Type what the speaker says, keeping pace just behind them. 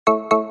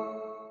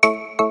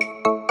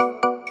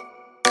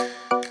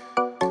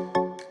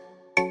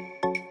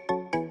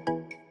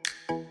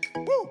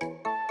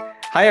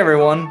Hi,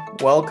 everyone.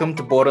 Welcome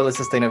to Borderless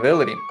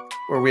Sustainability,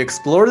 where we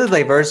explore the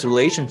diverse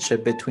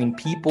relationship between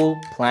people,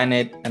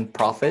 planet, and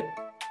profit,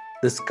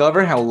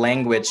 discover how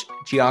language,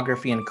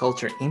 geography, and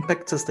culture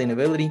impact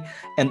sustainability,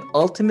 and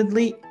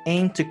ultimately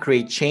aim to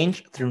create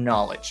change through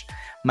knowledge.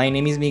 My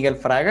name is Miguel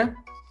Fraga.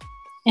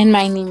 And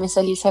my name is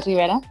Elisa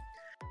Rivera.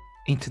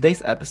 In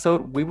today's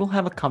episode, we will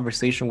have a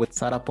conversation with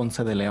Sarah Ponce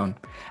De Leon,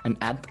 an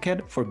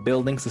advocate for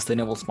building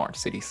sustainable smart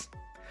cities.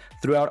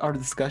 Throughout our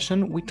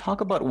discussion, we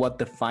talk about what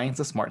defines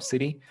a smart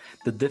city,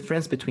 the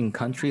difference between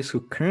countries who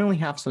currently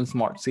have some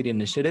smart city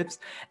initiatives,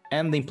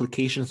 and the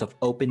implications of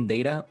open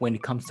data when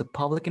it comes to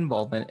public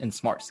involvement in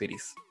smart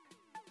cities.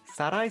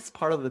 Sarah is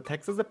part of the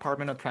Texas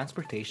Department of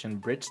Transportation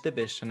Bridge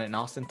Division in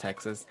Austin,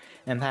 Texas,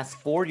 and has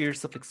 4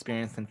 years of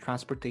experience in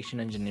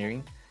transportation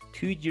engineering,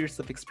 2 years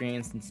of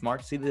experience in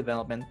smart city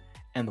development,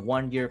 and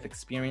 1 year of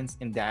experience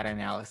in data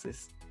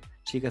analysis.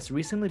 She has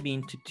recently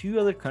been to 2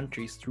 other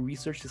countries to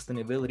research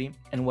sustainability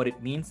and what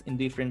it means in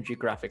different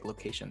geographic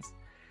locations.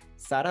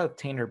 Sarah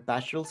obtained her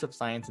Bachelor's of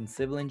Science in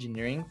Civil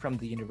Engineering from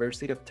the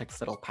University of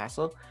Texas at El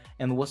Paso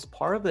and was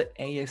part of the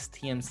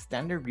ASTM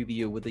standard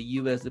review with the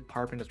U.S.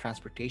 Department of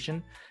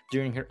Transportation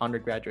during her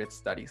undergraduate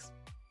studies.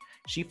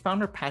 She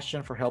found her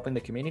passion for helping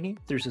the community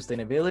through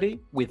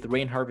sustainability with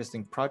rain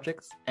harvesting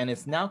projects and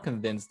is now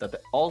convinced that the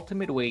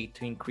ultimate way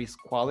to increase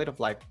quality of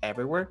life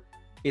everywhere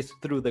is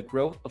through the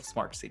growth of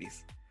smart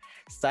cities.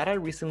 Sarah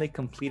recently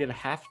completed a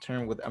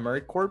half-term with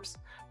AmeriCorps,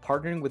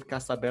 partnering with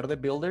Casa Verde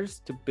Builders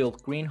to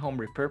build green home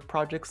repair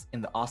projects in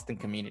the Austin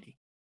community.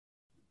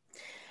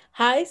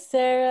 Hi,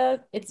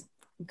 Sarah. It's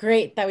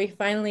great that we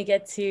finally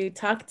get to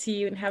talk to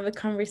you and have a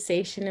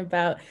conversation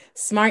about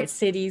smart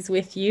cities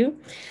with you.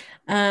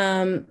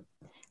 Me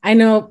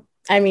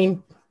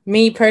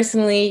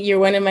personally, you're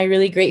one of my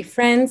really great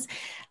friends.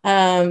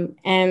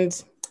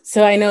 And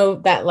so I know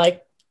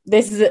that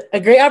this is a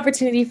great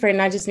opportunity for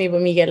not just me,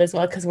 but Miguel as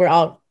well, because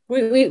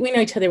we know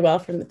each other well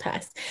from the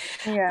past.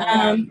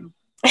 Yeah.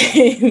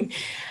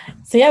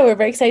 So yeah, we're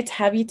very excited to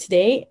have you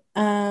today.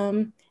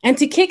 And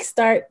to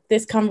kickstart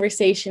this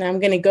conversation, I'm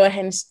going to go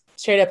ahead and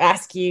straight up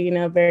ask you,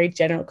 a very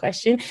general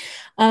question.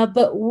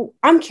 But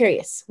I'm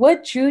curious,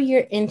 what drew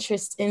your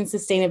interest in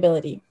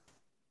sustainability?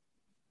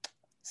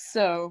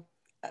 So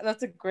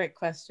that's a great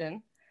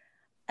question.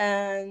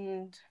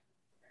 And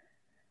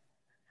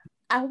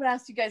I would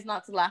ask you guys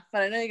not to laugh,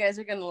 but I know you guys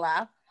are going to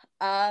laugh.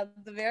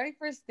 The very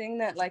first thing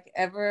that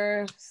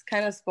ever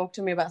kind of spoke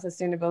to me about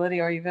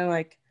sustainability or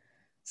even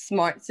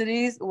smart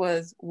cities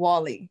was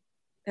WALL-E.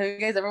 Have you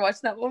guys ever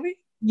watched that movie?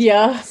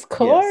 Yeah, of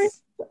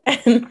course.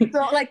 Yes.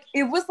 So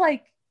it was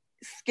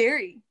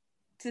scary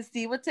to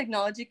see what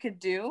technology could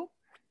do.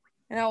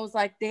 And I was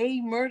like,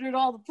 they murdered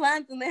all the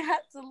plants and they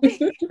had to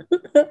leave.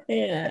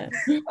 Yeah.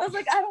 I was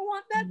like, I don't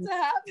want that to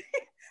happen.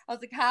 I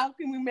was like, how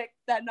can we make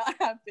that not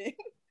happen?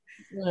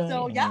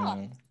 So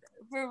yeah,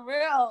 for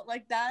real,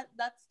 that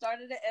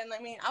started it. And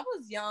I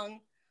was young.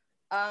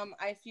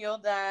 I feel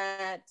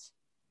that,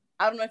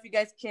 I don't know if you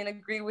guys can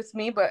agree with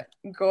me, but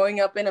growing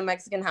up in a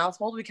Mexican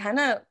household, we kind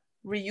of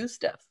reuse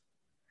stuff.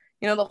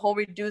 The whole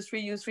reduce,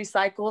 reuse,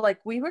 recycle,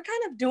 we were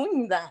kind of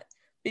doing that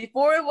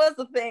before it was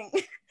a thing.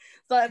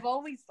 So I've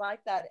always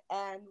liked that.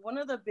 And one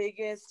of the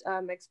biggest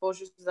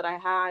exposures that I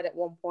had at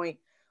one point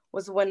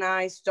was when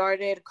I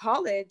started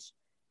college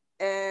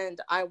and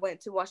I went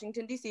to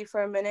Washington, D.C.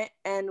 for a minute,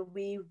 and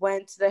we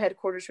went to the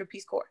headquarters for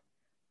Peace Corps.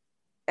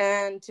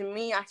 And to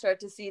me, I started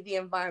to see the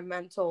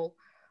environmental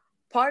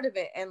part of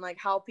it and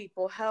how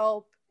people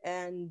help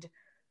and,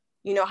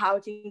 how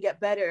it can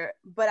get better.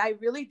 But I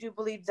really do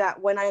believe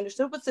that when I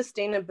understood what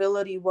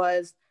sustainability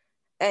was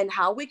and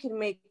how we can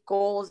make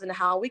goals and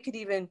how we could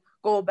even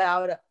go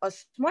about a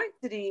smart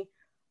city,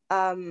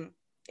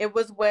 it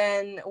was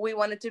when we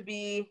wanted to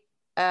be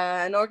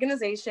an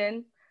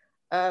organization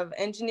of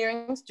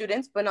engineering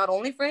students, but not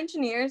only for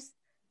engineers.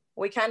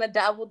 We kind of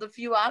dabbled a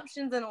few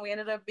options and we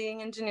ended up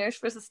being engineers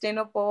for a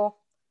sustainable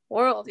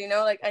world.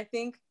 I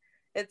think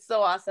it's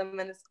so awesome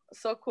and it's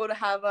so cool to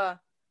have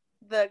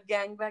the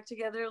gang back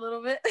together a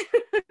little bit.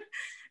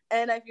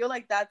 And I feel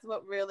like that's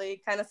what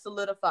really kind of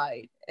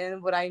solidified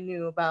in what I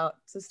knew about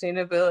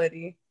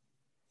sustainability.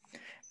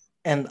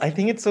 And I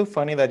think it's so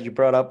funny that you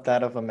brought up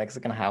that of a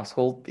Mexican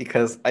household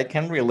because I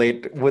can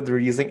relate with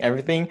reusing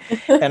everything.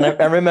 And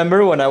I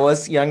remember when I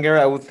was younger,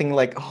 I would think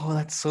oh,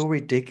 that's so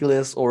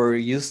ridiculous or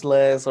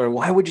useless, or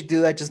why would you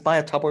do that? Just buy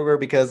a Tupperware,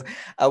 because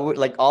I would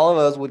all of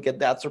us would get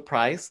that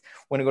surprise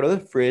when we go to the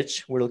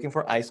fridge, we're looking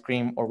for ice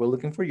cream or we're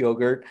looking for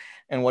yogurt.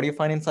 And what do you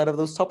find inside of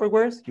those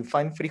Tupperwares? You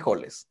find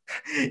frijoles.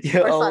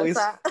 Or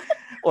salsa.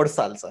 Or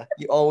salsa.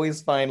 You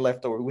always find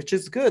leftover, which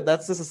is good.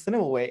 That's the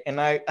sustainable way.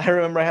 And I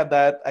remember I had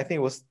that, I think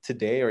it was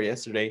today or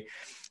yesterday,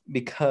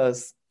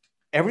 because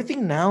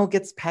everything now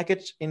gets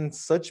packaged in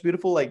such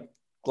beautiful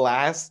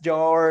glass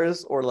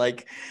jars or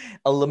like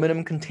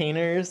aluminum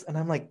containers, and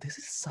I'm like, this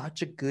is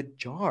such a good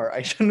jar,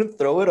 I shouldn't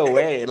throw it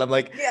away. And I'm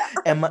like, Yeah.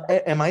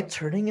 am I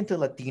turning into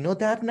Latino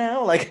dad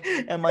now? Like,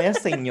 am I a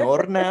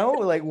señor now?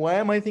 Like, why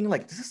am I thinking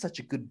like this is such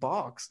a good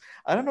box?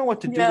 I don't know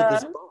what to do with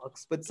this Yeah.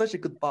 box, but it's such a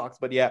good box.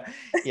 But yeah,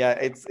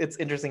 it's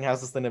interesting how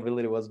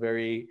sustainability was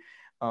very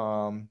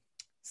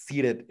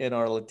seated in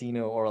our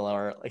Latino or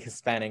our like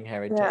Hispanic Yeah.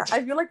 heritage.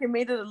 I feel like it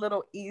made it a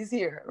little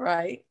easier,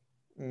 right?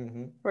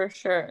 Mm-hmm. For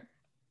sure.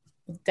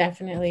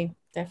 Definitely.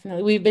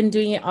 Definitely. We've been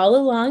doing it all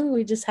along.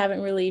 We just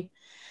haven't really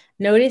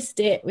noticed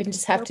it. We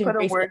just have I'll to put a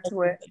embrace it. word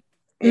to it.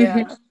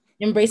 Mhm. Yeah.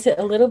 Embrace it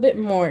a little bit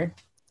more.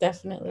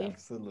 Definitely.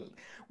 Absolutely.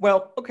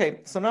 Well,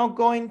 okay. So now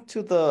going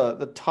to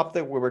the topic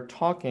that we were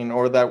talking,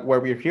 or that where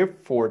we're here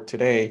for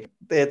today,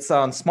 it's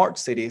on smart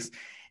cities,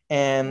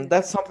 and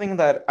that's something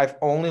that I've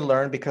only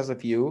learned because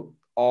of you.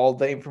 All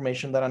the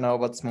information that I know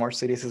about smart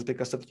cities is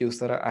because of you.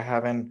 So that I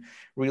haven't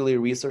really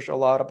researched a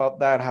lot about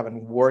that. I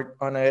haven't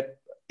worked on it.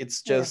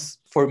 It's Yeah. just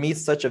for me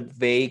such a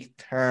vague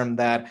term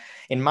that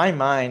in my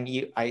mind,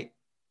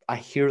 I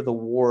hear the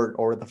word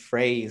or the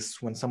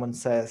phrase when someone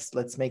says,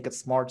 let's make a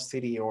smart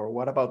city, or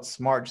what about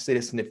smart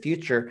cities in the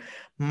future?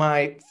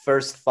 My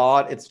first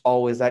thought, it's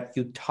always that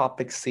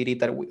utopic city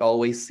that we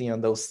always see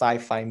on those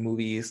sci-fi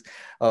movies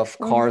of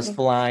cars Mhm.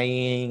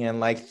 flying and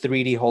like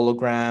 3D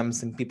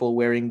holograms and people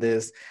wearing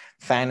this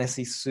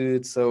fantasy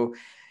suits. So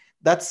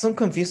that's some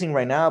confusing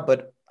right now,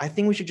 but I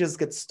think we should just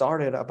get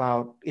started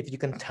about if you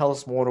can tell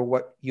us more of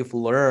what you've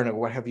learned or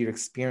what have you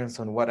experienced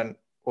on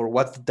or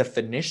what's the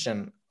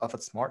definition of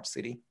a smart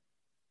city.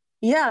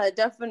 Yeah,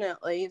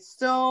 definitely.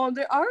 So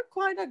there are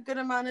quite a good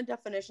amount of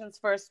definitions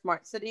for a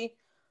smart city,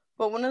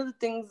 but one of the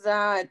things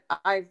that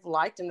I've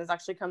liked, and this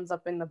actually comes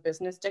up in the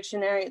business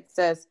dictionary, it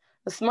says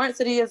a smart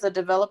city is a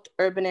developed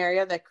urban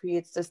area that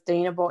creates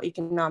sustainable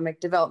economic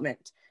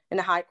development and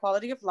a high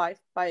quality of life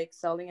by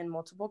excelling in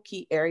multiple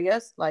key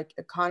areas like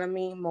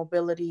economy,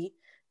 mobility,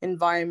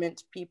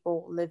 environment,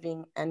 people,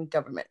 living, and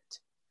government.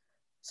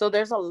 So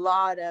there's a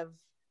lot of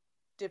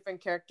different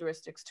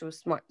characteristics to a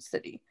smart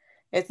city.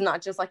 It's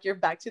not just like your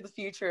back to the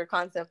future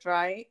concept,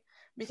 right?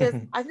 Because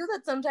I feel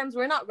that sometimes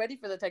we're not ready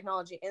for the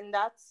technology, and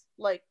that's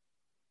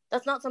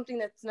not something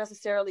that's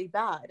necessarily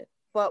bad.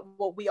 But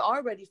what we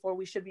are ready for,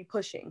 we should be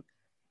pushing,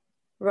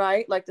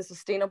 right? Like the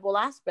sustainable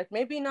aspect,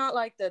 maybe not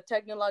like the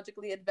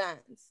technologically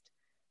advanced,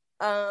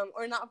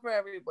 or not for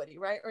everybody,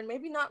 right? Or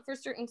maybe not for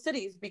certain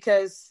cities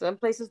because some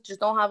places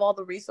just don't have all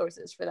the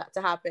resources for that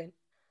to happen.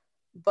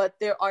 But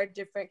there are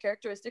different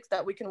characteristics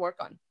that we can work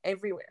on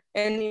everywhere,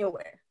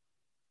 anywhere.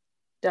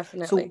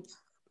 Definitely.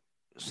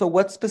 So, so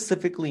what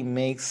specifically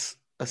makes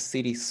a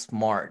city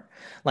smart?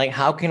 Like,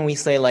 how can I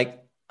say,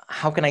 like,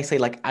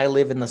 I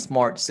live in a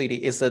smart city?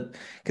 Is it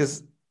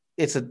because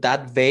is it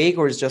that vague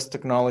or is just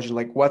technology?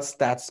 Like, what's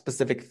that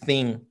specific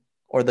thing?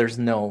 Or there's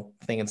no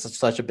thing. It's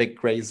such a big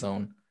gray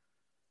zone.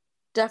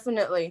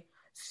 Definitely.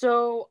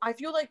 So I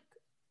feel like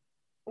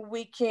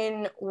we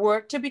can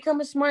work to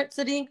become a smart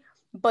city,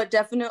 but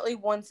definitely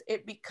once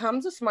it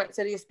becomes a smart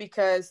city, it's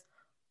because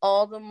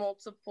all the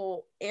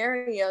multiple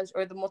areas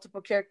or the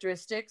multiple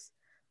characteristics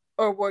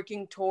are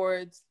working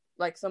towards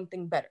like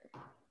something better.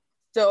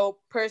 So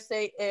per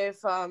se,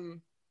 if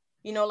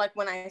like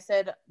when I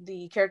said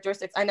the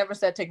characteristics, I never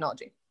said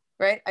technology,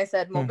 right? I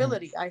said Mm-hmm.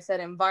 mobility, I said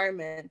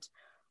environment,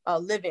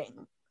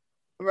 living,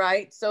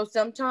 right? So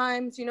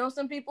sometimes,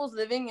 some people's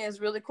living is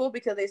really cool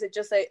because they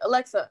just say,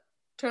 Alexa,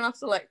 turn off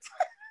the lights,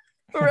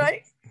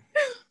 right?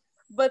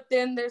 But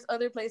then there's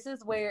other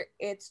places where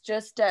it's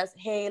just as,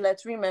 hey,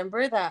 let's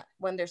remember that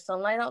when there's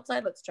sunlight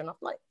outside, let's turn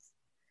off lights,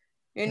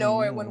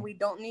 or when Mm. we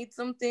don't need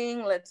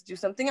something, let's do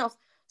something else.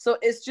 So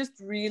it's just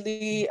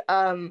really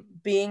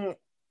being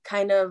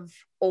kind of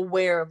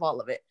aware of all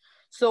of it.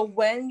 So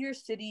when your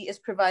city is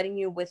providing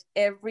you with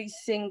every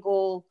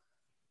single,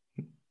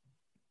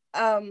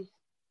 I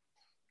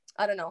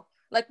don't know,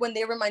 like when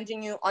they're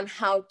reminding you on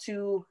how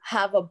to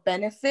have a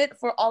benefit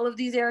for all of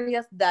these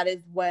areas, that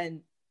is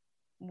when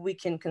we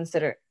can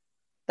consider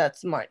that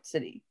smart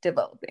city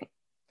developing.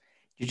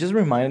 You just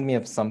reminded me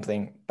of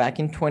something. Back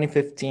in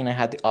 2015, I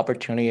had the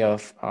opportunity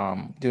of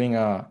doing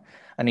an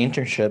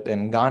internship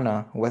in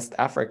Ghana, West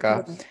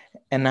Africa. Yeah.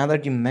 And now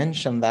that you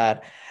mentioned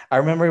that, I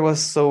remember it was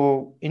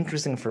so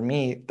interesting for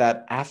me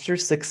that after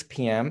 6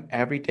 p.m.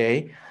 every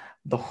day,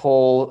 the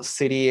whole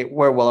city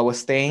where I was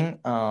staying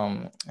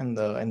in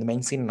the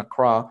main city in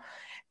Accra,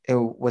 it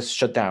was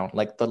shut down.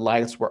 Like the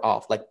lights were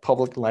off. Like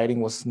public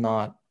lighting was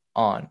not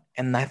on.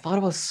 And I thought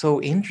it was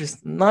so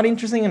interesting, not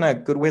interesting in a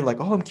good way. Like,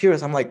 oh, I'm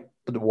curious. I'm like,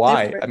 but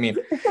why? I Different. mean,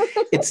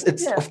 it's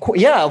Yeah. of course,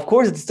 yeah, of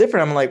course it's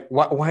different. I'm like,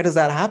 why does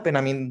that happen?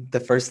 I mean, the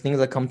first things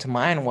that come to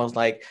mind was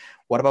like,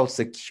 what about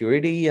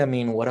security? I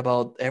mean, what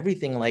about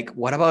everything? Like,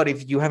 what about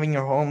if you have in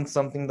your home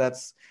something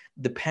that's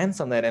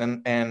depends on that?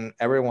 And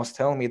everyone was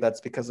telling me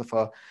that's because of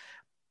a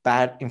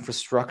bad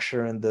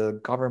infrastructure in the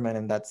government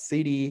in that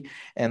city,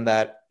 and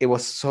that it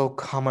was so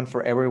common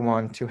for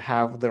everyone to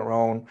have their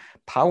own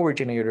power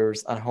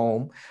generators at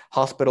home.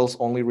 Hospitals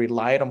only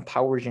relied on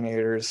power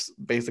generators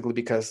basically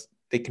because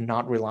they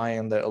cannot rely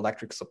on the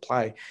electric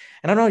supply.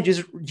 And I don't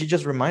know, you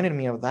just reminded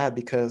me of that,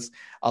 because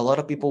a lot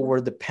of people were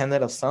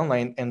dependent of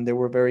sunlight and they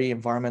were very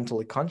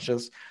environmentally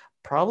conscious,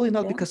 probably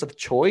not because of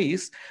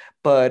choice,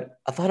 but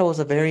I thought it was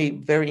a very,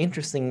 very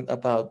interesting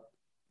about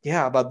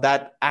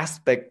that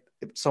aspect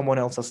of someone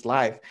else's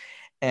life.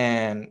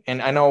 And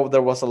I know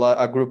there was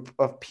a group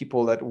of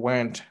people that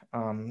went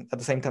at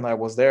the same time I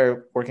was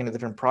there working a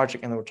different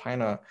project, and they were trying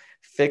to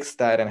fix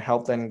that and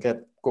help them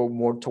go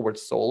more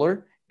towards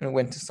solar, and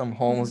went to some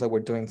homes that were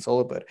doing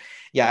solar. But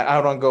yeah, I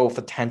don't want to go off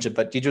a tangent,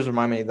 but you just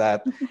remind me of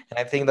that. And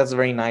I think that's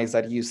very nice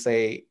that you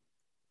say,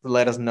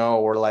 let us know,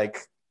 or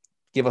like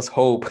give us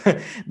hope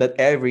that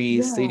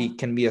every city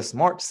can be a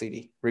smart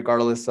city,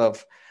 regardless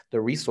of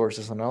the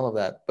resources and all of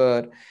that.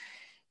 But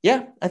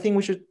yeah, I think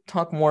we should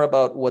talk more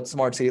about what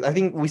smart city. I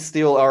think we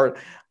still are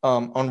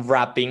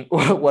unwrapping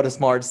what a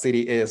smart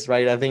city is,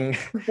 right? I think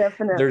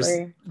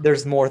definitely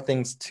there's more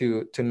things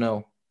to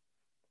know.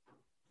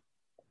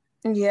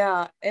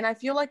 Yeah, and I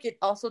feel like it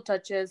also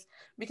touches,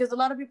 because a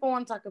lot of people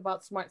want to talk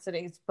about smart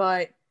cities,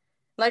 but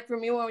like for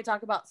me, when we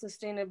talk about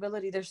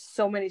sustainability, there's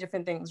so many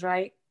different things,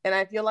 right? And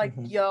I feel like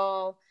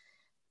y'all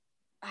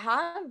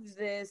have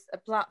this a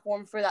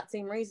platform for that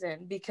same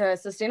reason,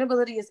 because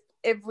sustainability is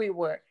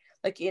everywhere.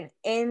 Like in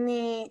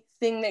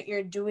anything that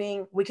you're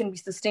doing, we can be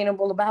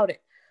sustainable about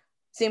it.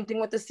 Same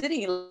thing with the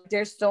city. Like,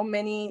 there's so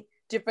many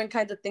different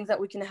kinds of things that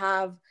we can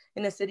have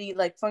in a city,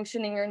 like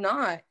functioning or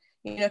not.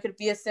 You know, it could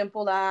be as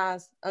simple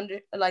as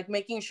like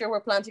making sure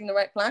we're planting the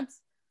right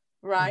plants,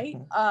 right?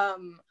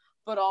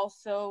 But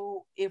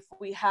also, if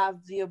we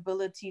have the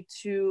ability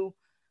to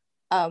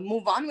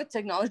move on with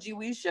technology,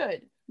 we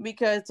should,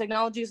 because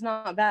technology is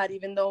not bad,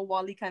 even though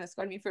Wally kind of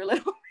scarred me for a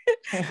little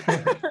bit.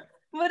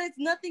 But it's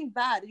nothing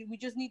bad. We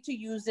just need to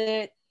use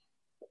it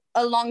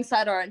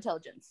alongside our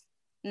intelligence,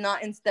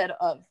 not instead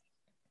of,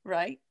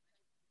 right?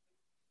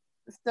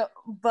 So,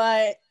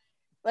 but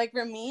like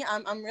for me,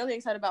 I'm really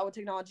excited about what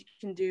technology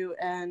can do.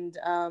 And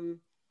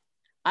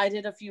I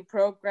did a few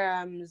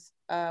programs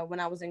when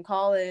I was in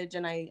college,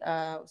 and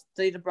I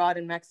studied abroad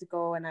in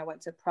Mexico, and I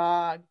went to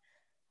Prague.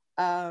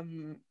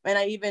 And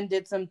I even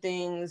did some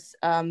things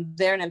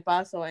there in El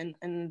Paso and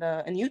in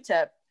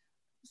UTEP.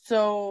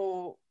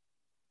 So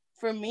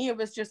for me, it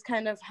was just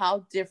kind of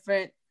how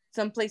different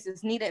some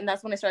places need it. And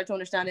that's when I started to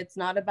understand it's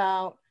not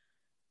about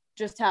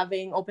just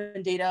having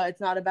open data.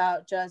 It's not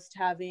about just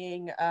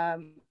having,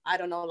 I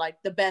don't know,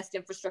 like the best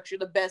infrastructure,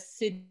 the best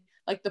city,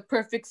 like the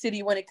perfect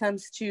city when it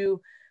comes to,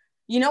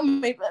 you know,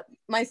 maybe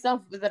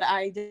myself, that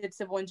I did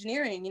civil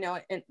engineering, you know,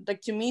 and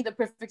like to me, the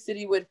perfect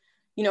city would,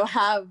 you know,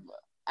 have,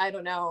 I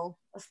don't know,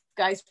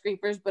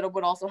 skyscrapers, but it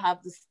would also have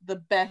the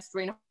best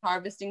rain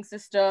harvesting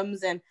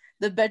systems and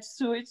the best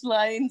sewage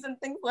lines and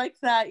things like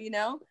that, you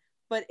know.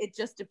 But it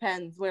just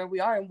depends where we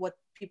are and what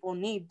people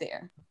need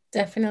there.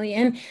 Definitely.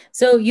 And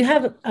so you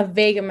have a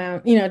vague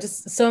amount, you know,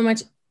 just so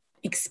much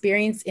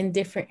experience in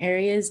different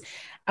areas.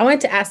 I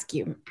wanted to ask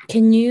you,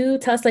 can you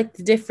tell us like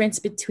the difference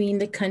between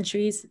the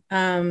countries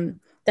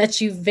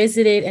that you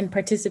visited and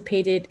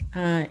participated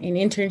in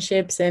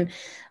internships and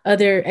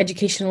other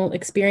educational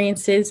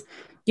experiences?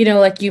 You know,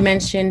 like you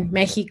mentioned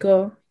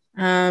Mexico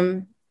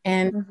and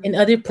in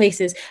other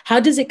places. How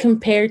does it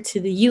compare to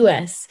the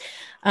US?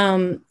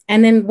 And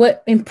then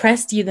what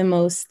impressed you the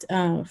most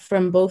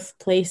from both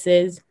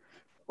places?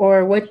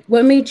 Or what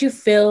made you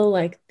feel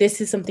like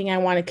this is something I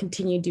want to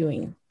continue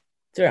doing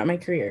throughout my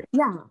career?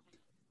 Yeah.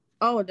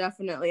 Oh,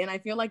 definitely. And I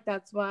feel like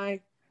that's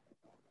why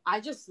I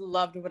just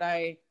loved what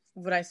I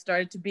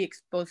started to be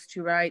exposed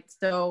to, right?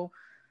 So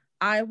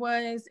I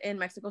was in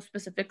Mexico,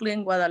 specifically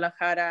in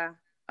Guadalajara,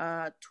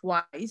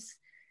 twice.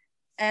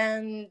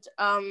 And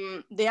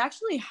they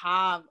actually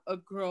have a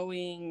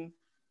growing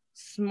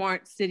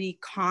smart city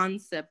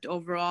concept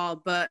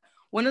overall. But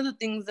one of the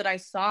things that I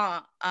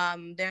saw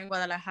there in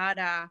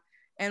Guadalajara,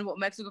 and what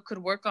Mexico could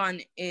work on,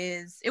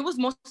 is it was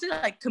mostly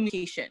like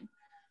communication,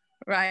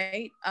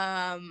 right?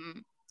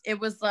 It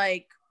was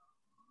like,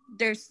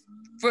 there's,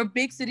 for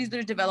big cities that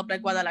are developed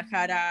like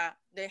Guadalajara,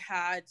 they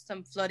had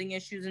some flooding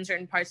issues in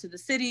certain parts of the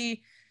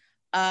city.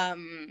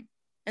 And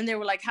they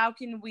were like, how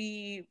can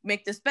we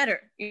make this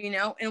better? You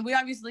know, and we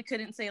obviously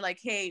couldn't say like,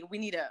 hey, we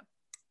need to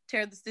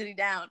tear the city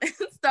down and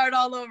start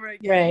all over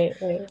again.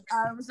 Right.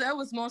 So it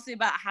was mostly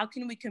about how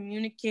can we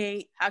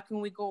communicate? How can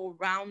we go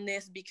around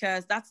this?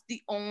 Because that's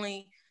the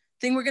only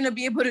thing we're going to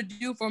be able to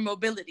do for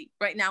mobility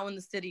right now in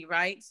the city,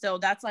 right? So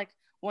that's like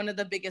one of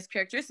the biggest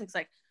characteristics,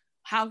 like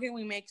how can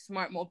we make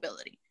smart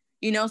mobility?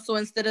 You know, so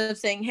instead of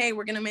saying, hey,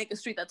 we're going to make a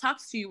street that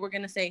talks to you, we're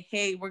going to say,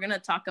 hey, we're going to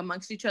talk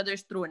amongst each other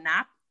through an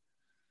app,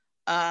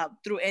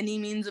 through any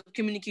means of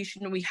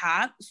communication we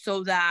have,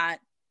 so that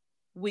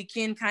we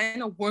can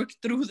kind of work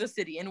through the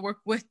city and work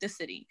with the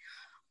city.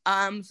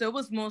 So it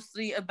was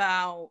mostly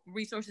about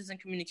resources and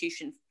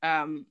communication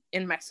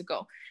in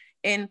Mexico.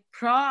 In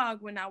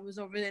Prague, when I was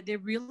over there, they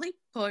really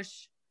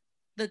push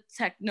the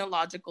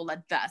technological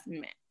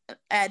advancement.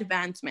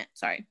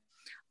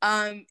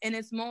 And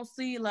it's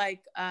mostly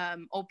like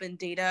open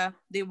data.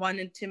 They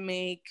wanted to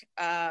make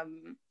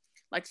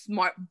like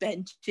smart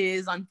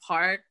benches on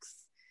parks.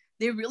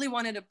 they really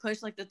wanted to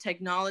push like the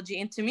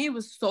technology. And to me, it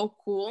was so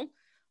cool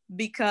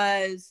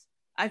because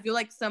I feel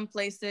like some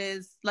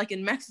places, like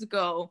in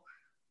Mexico,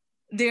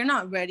 they're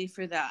not ready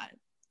for that.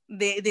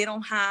 They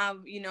don't have,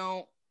 you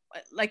know,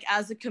 like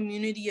as a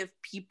community of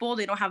people,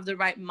 they don't have the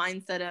right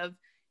mindset of,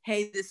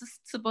 hey, this is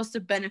supposed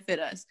to benefit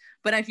us.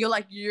 But I feel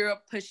like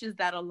Europe pushes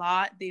that a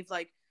lot. They've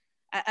like,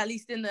 at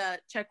least in the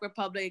Czech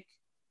Republic,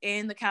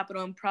 in the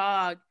capital in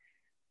Prague,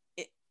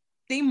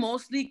 they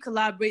mostly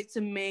collaborate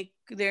to make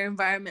their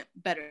environment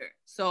better.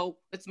 So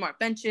with smart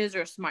benches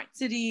or a smart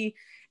city.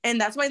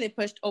 And that's why they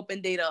pushed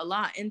open data a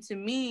lot. And to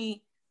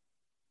me,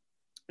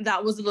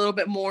 that was a little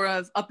bit more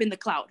of up in the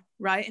cloud,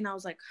 right? And I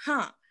was like,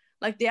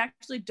 like they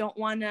actually don't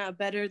want to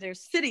better their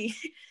city.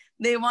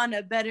 They want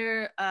to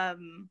better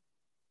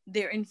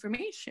their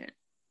information,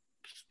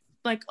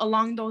 like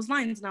along those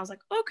lines. And I was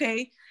like,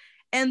 okay.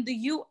 And the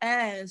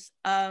US,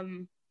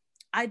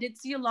 I did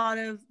see a lot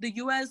of, the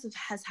US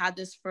has had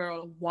this for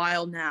a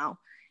while now,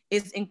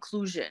 is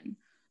inclusion.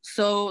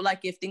 So like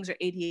if things are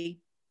ADHD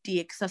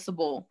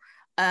accessible,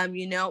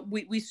 you know,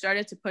 we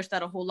started to push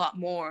that a whole lot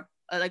more.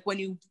 Like when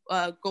you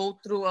go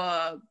through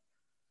a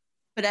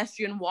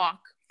pedestrian walk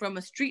from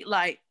a street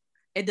light,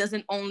 it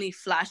doesn't only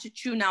flash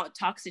at you, now it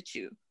talks at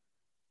you,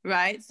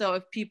 right? So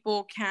if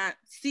people can't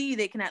see,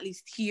 they can at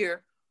least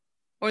hear,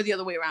 or the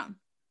other way around,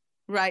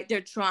 right? They're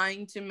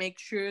trying to make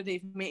sure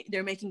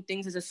they're making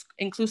things as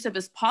inclusive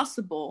as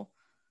possible,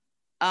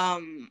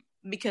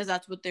 because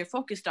that's what they're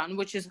focused on,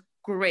 which is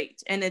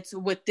great. And it's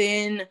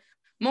within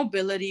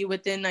mobility,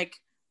 within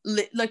like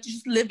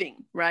just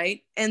living,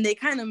 right? And they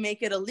kind of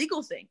make it a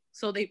legal thing.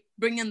 So they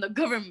bring in the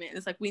government.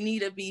 It's like, we need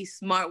to be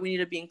smart, we need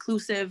to be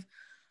inclusive.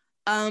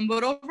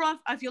 But overall,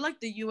 I feel like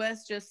the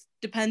US, just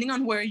depending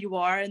on where you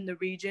are in the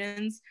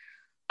regions,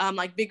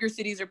 like bigger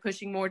cities are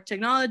pushing more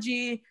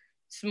technology,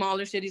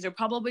 smaller cities are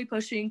probably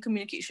pushing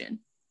communication.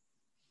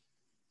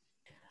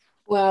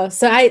 Wow.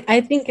 So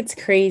I think it's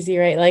crazy,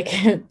 right? Like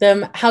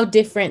how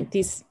different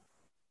these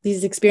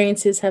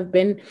experiences have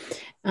been,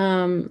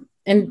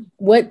 and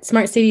what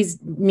smart cities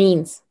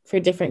means for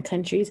different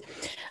countries.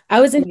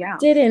 I was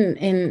interested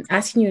in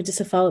asking you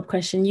just a follow-up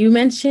question. You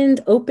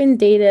mentioned open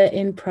data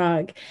in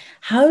Prague.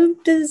 How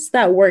does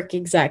that work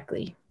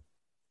exactly?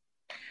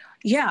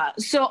 Yeah,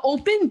 so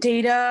open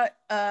data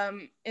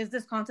is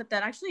this concept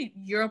that actually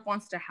Europe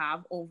wants to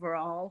have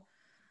overall,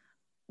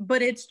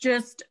 but it's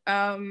just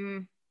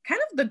kind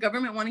of the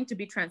government wanting to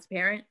be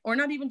transparent, or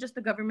not even just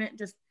the government,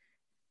 just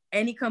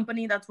any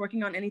company that's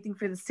working on anything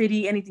for the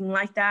city, anything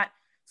like that.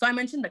 So I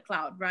mentioned the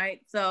cloud,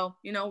 right? So,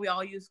 you know, we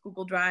all use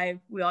Google Drive.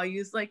 We all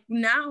use, like,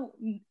 now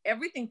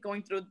everything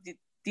going through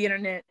the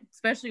internet,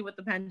 especially with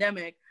the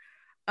pandemic.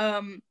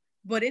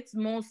 But it's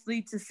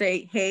mostly to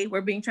say, hey,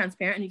 we're being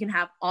transparent and you can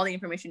have all the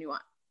information you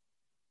want.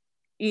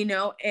 You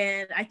know,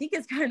 and I think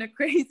it's kind of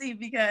crazy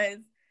because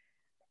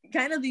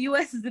kind of the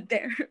US isn't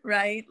there,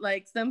 right?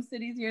 Like some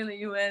cities here in the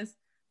US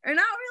are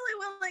not really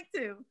willing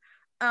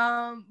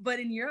to. But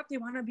in Europe, they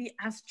want to be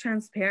as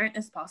transparent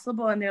as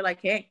possible. And they're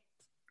like, hey,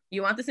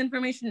 you want this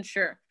information?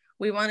 Sure.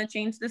 We want to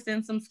change this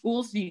in some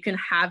schools so you can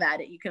have at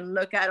it. You can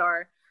look at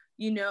our,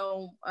 you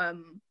know,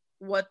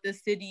 what the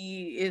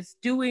city is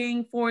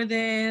doing for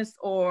this,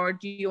 or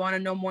do you want to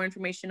know more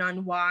information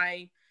on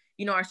why,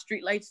 you know, our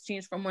street lights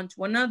changed from one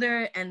to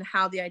another and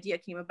how the idea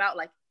came about?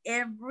 Like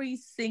every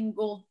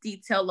single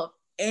detail of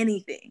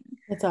anything.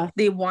 That's awesome.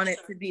 They want it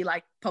to be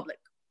like public,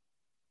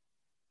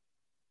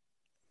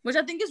 which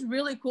I think is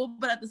really cool.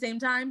 But at the same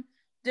time,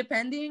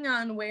 depending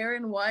on where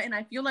and what, and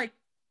I feel like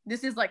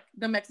this is like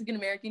the Mexican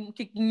American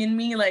kicking in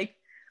me, like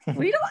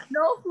we don't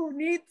know who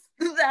needs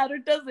that or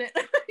doesn't,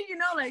 you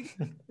know, like,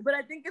 but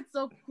I think it's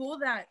so cool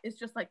that it's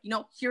just like, you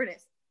know, here it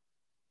is.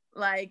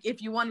 Like,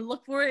 if you want to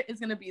look for it, it's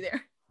going to be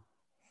there.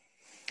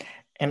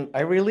 And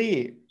I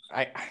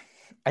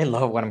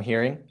love what I'm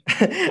hearing.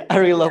 I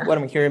really love what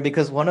I'm hearing,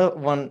 because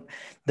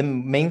the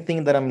main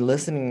thing that I'm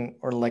listening,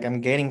 or like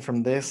I'm getting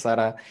from this,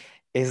 Sarah,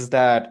 is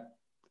that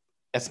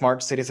a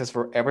smart cities is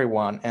for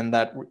everyone, and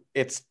that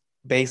it's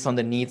based on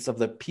the needs of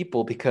the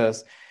people.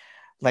 Because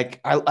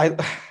like I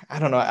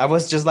don't know, I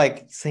was just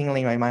like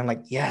singling my mind,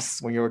 like,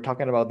 yes, when you were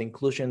talking about the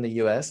inclusion in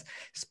the US,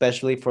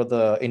 especially for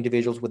the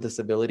individuals with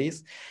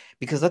disabilities,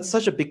 because that's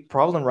such a big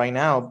problem right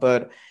now.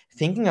 But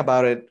thinking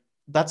about it,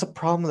 that's a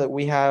problem that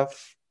we have,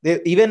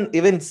 even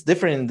it's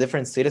different in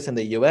different cities in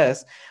the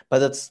US, but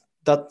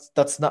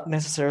that's not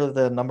necessarily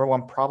the number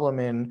one problem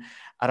in,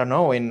 I don't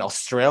know, in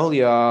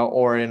Australia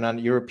or in a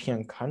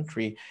European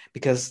country,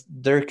 because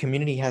their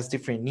community has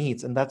different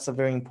needs. And that's a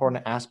very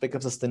important aspect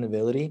of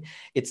sustainability.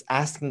 It's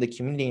asking the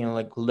community and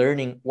like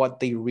learning what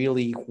they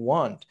really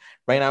want.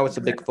 Right now, it's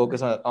a big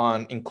focus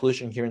on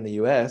inclusion here in the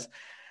US,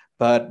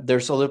 but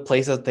there's other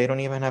places they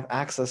don't even have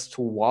access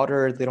to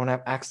water. They don't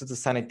have access to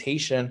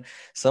sanitation.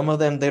 Some of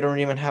them, they don't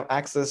even have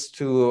access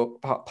to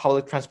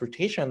public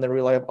transportation. They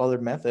rely on other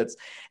methods.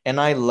 And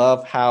I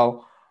love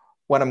how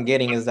what I'm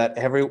getting is that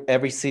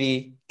every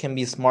city can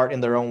be smart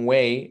in their own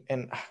way.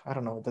 And I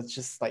don't know, that's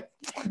just like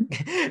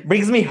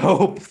brings me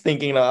hope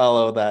thinking of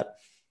all of that.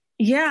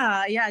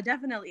 Yeah,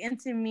 definitely. And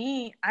to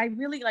me, I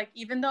really like,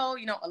 even though,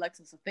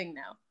 Alexa's a thing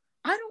now,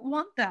 I don't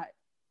want that.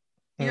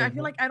 I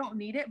feel like I don't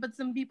need it, but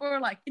some people are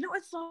like,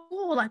 it's so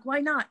cool. Like, why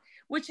not?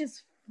 Which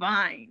is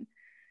fine.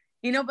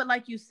 But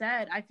like you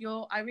said,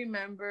 I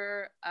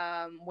remember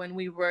when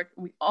we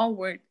all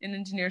worked in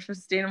Engineers for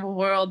Sustainable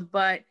World,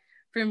 but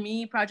for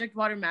me, Project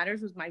Water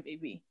Matters was my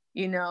baby,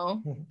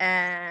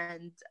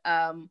 and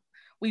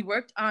we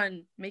worked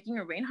on making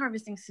a rain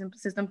harvesting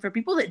system for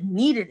people that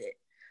needed it.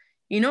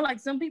 Like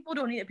some people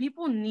don't need it.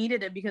 People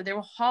needed it because they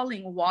were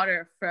hauling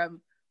water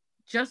from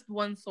just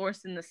one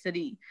source in the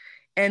city.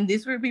 And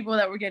these were people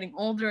that were getting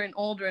older and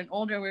older and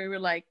older. We were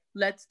like,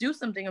 let's do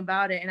something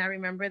about it. And I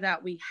remember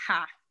that we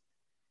half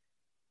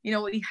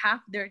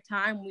their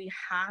time, we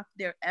half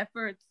their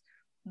efforts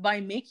by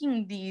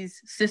making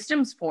these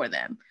systems for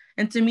them.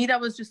 And to me,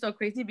 that was just so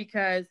crazy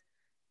because,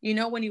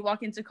 when you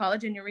walk into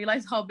college and you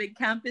realize how big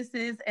campus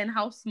is and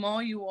how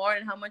small you are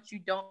and how much you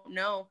don't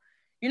know,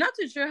 you're not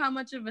too sure how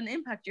much of an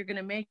impact you're going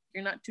to make.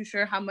 You're not too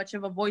sure how much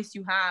of a voice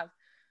you have.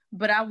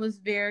 But I was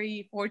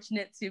very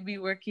fortunate to be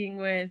working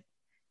with,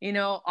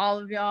 all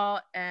of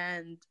y'all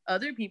and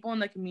other people in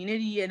the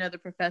community and other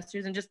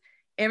professors and just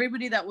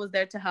everybody that was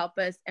there to help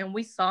us. And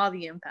we saw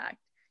the impact,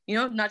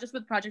 not just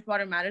with Project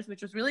Water Matters,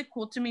 which was really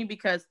cool to me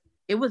because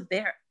it was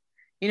there,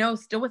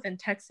 still within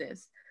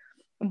Texas.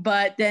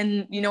 But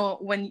then,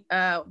 when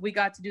we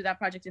got to do that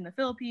project in the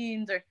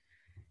Philippines or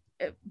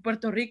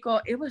Puerto Rico,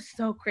 it was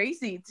so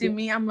crazy to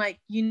me. I'm like,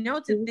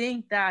 to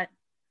think that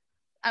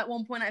at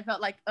one point I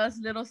felt like us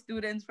little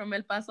students from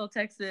El Paso,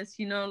 Texas,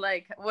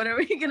 like, what are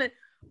we going to,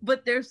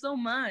 but there's so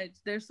much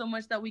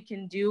that we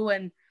can do.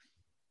 And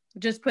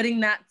just putting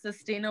that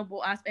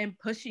sustainable aspect and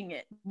pushing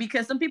it,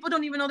 because some people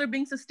don't even know they're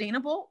being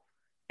sustainable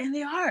and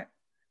they are,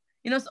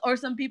 or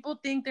some people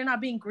think they're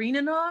not being green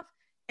enough,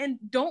 and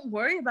don't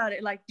worry about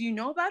it. Like, do you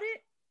know about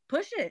it?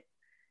 Push it,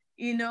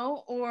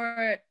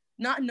 or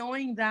not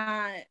knowing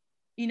that,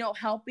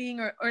 helping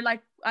or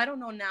like, I don't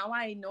know. Now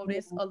I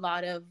notice a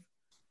lot of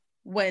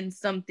when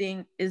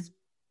something is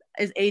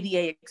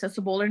ADA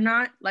accessible or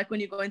not. Like when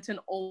you go into an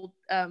old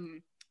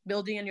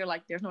building and you're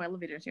like, there's no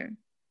elevators here.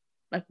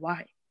 Like,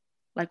 why?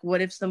 Like,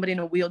 what if somebody in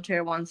a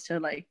wheelchair wants to,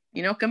 like,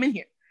 come in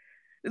here?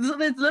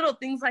 There's little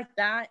things like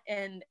that.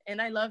 And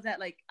I love that,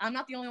 like, I'm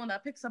not the only one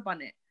that picks up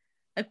on it.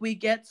 Like, we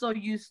get so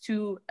used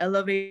to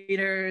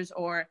elevators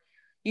or,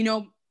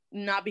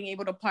 not being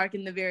able to park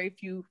in the very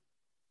few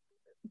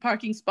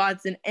parking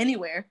spots in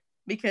anywhere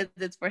because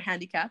it's for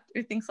handicapped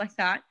or things like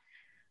that.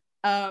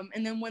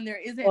 And then when there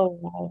isn't,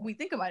 we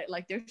think about it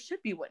like there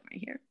should be one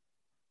right here.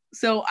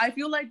 So I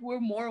feel like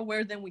we're more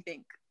aware than we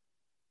think.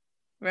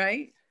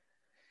 Right?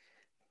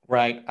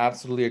 Right.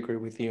 Absolutely agree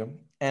with you.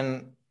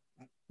 And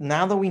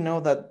now that we know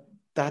that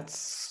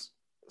that's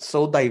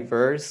so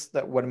diverse,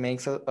 that what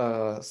makes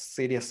a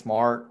city a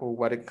smart, or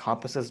what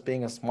encompasses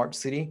being a smart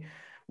city,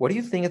 what do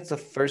you think is the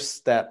first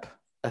step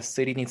a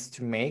city needs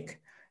to make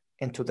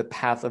into the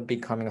path of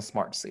becoming a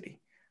smart city?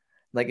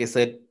 Like, is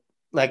it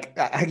like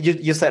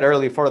you said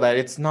earlier, before that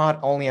it's not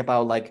only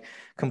about like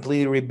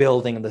completely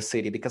rebuilding the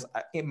city, because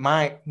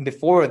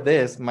before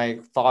this my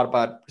thought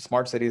about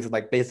smart cities is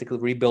like basically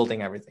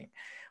rebuilding everything,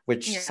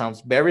 which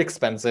sounds very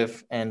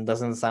expensive and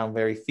doesn't sound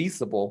very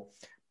feasible.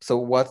 So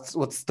what's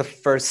the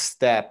first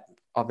step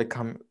of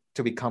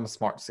to become a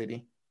smart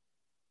city?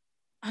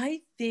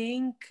 I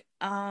think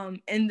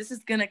and this is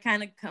gonna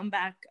kind of come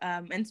back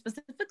and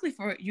specifically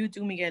for you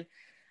too, Miguel,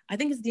 I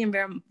think it's the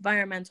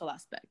environmental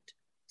aspect.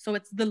 So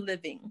it's the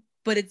living,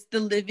 but it's the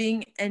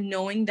living and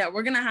knowing that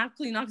we're gonna have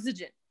clean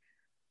oxygen,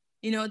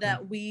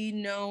 that we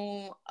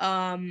know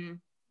when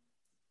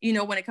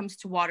it comes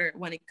to water,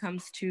 when it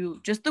comes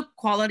to just the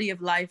quality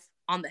of life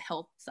on the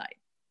health side.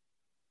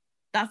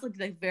 That's like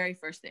the very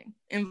first thing,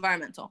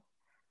 environmental.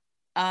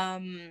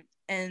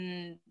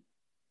 And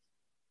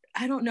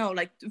I don't know,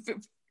 like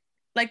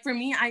for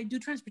me, I do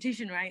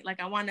transportation, right? Like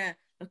I want to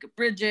look at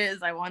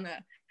bridges. I want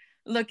to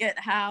look at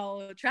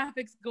how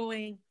traffic's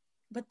going,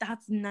 but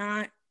that's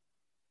not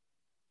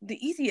the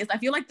easiest. I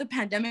feel like the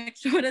pandemic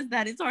showed us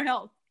that it's our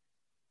health.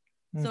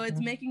 So it's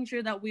making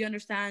sure that we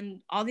understand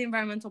all the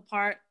environmental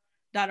part,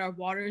 that our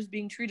water is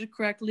being treated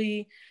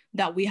correctly,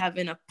 that we have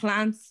enough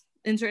plants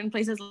in certain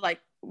places. Like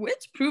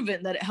it's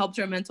proven that it helps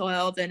our mental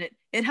health and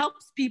it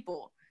helps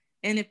people.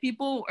 And if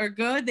people are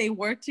good, they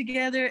work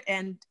together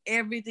and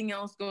everything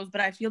else goes.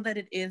 But I feel that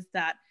it is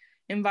that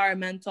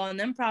environmental, and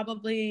then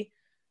probably,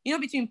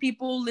 between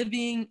people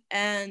living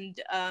and,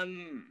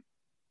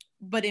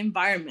 but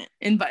environment,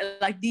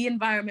 like the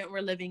environment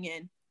we're living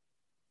in,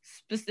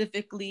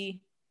 specifically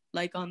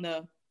like on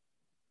the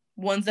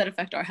ones that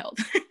affect our health,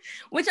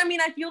 which I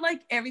mean, I feel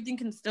like everything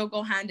can still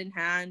go hand in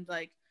hand,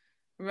 like,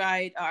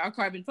 right, our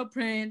carbon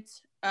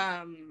footprint,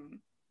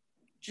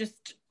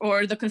 just,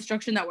 or the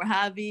construction that we're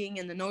having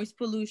and the noise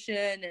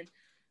pollution, and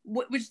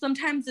which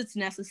sometimes it's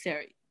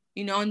necessary,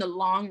 in the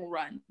long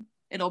run,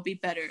 it'll be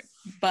better.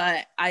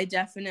 But I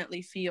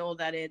definitely feel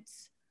that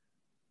it's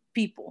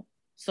people.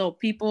 So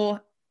people,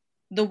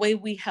 the way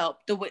we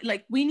help, the way,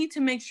 like, we need to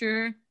make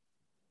sure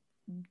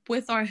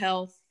with our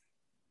health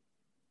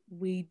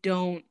we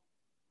don't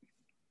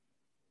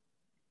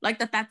like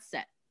that's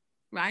set,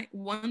 right?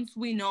 Once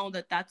we know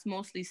that that's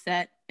mostly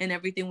set and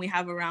everything we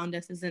have around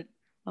us isn't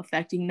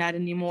affecting that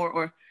anymore,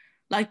 or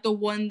like the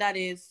one that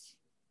is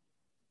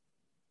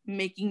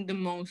making the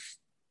most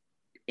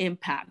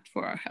impact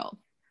for our health,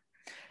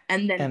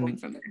 and then going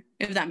from there,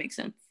 if that makes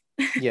sense.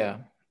 Yeah,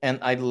 and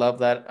I love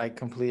that. I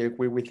completely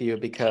agree with you,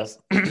 because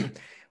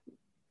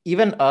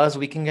even us,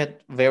 we can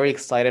get very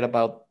excited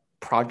about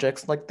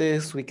projects like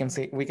this. We can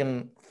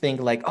think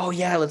like, oh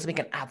yeah, let's make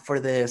an app for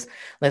this.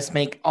 Let's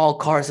make all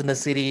cars in the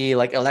city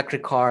like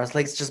electric cars.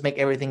 Let's just make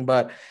everything.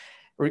 But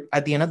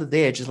at the end of the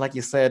day, just like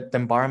you said, the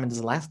environment is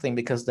the last thing,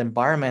 because the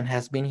environment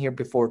has been here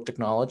before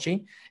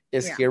technology,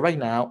 is here right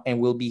now, and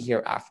will be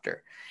here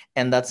after.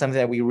 And that's something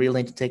that we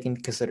really need to take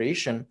into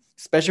consideration,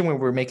 especially when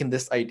we're making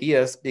these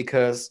ideas,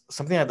 because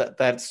something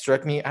that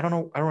struck me, I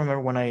don't remember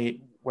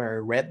where I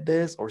read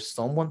this or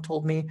someone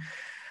told me,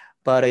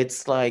 but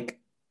it's like,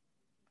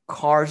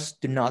 cars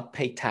do not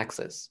pay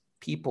taxes.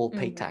 People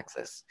pay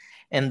taxes.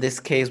 In this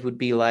case would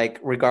be like,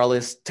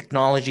 regardless,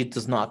 technology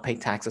does not pay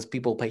taxes.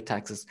 People pay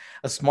taxes.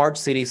 A smart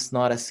city is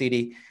not a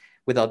city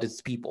without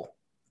its people.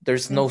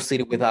 There's no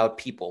city without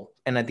people.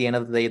 And at the end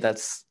of the day,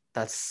 that's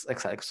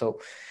exciting. So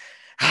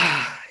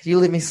you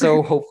leave me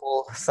so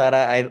hopeful,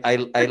 Sarah.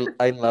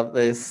 I love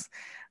this.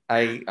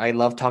 I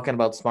love talking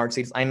about smart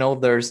cities. I know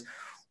there's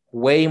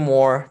way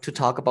more to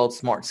talk about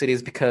smart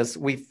cities, because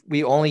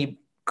we only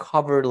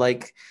covered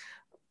like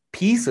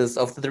pieces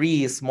of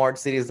 3 smart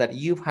cities that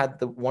you've had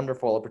the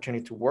wonderful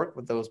opportunity to work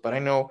with those. But I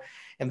know,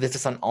 and this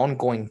is an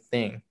ongoing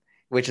thing,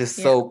 which is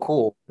so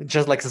cool.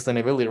 Just like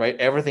sustainability, right?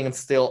 Everything is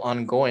still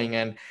ongoing,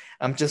 and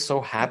I'm just so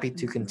happy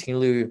to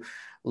continue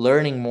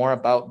learning more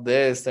about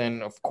this,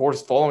 and of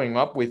course following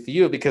up with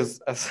you, because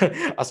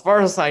as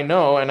far as I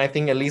know, and I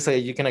think Elisa,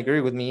 you can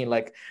agree with me,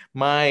 like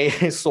my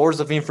source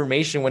of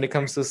information when it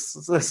comes to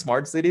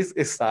smart cities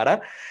is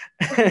Sarah.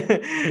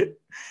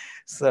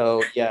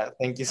 So yeah,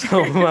 thank you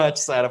so much,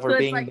 Sarah, for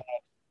being like, that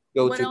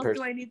go-to what else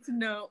person. do I need to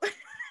know?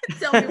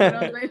 Tell me what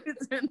else I need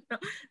to know.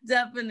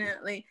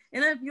 Definitely.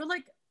 And I feel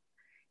like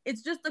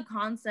it's just the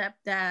concept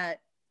that,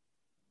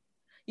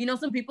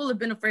 some people have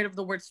been afraid of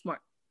the word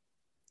smart.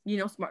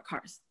 Smart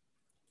cars,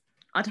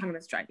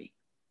 autonomous driving,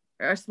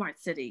 or a smart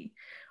city,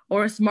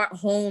 or a smart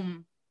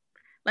home.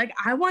 Like,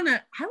 I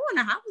wanna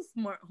have a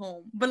smart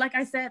home, but like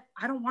I said,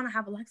 I don't want to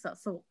have Alexa.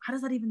 So how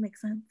does that even make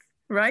sense,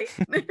 right?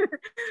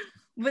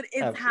 But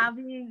it's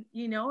having,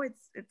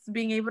 it's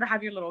being able to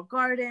have your little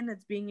garden.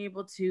 It's being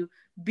able to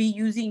be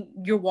using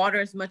your water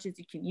as much as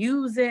you can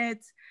use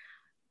it.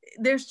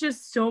 There's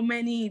just so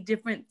many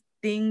different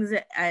things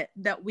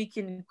that we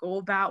can go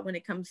about when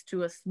it comes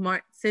to a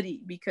smart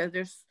city, because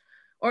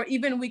or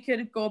even we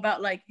could go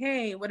about like,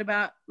 hey, what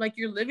about like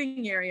your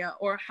living area,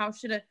 or how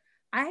should I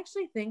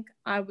actually think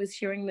I was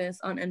hearing this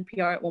on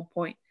NPR at one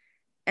point,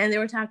 and they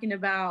were talking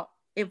about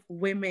if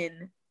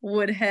women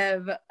would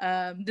have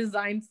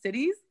designed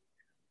cities.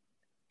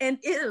 And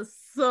it is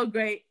so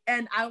great.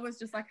 And I was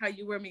just like how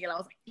you were, Miguel. I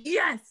was like,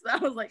 yes. I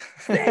was like,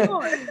 say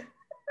more.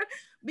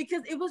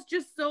 Because it was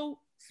just so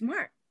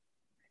smart.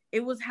 It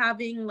was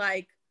having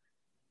like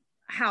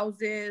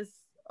houses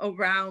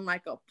around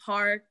like a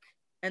park,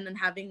 and then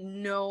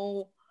having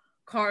no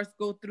cars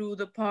go through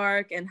the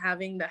park, and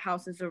having the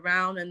houses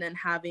around, and then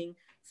having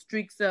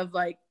streaks of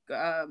like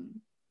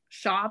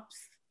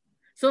shops.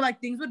 So like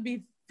things would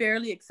be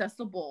fairly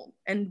accessible,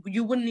 and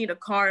you wouldn't need a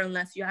car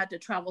unless you had to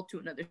travel to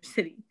another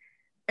city,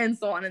 and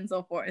so on and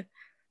so forth.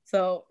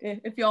 So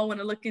if y'all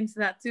want to look into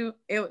that too,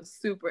 it was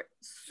super,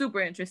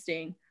 super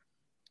interesting.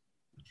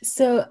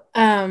 So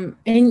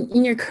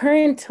in your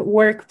current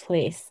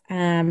workplace,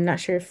 I'm not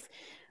sure if,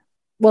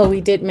 well,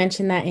 we did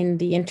mention that in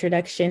the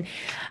introduction.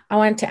 I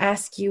wanted to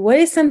ask you, what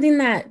is something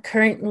that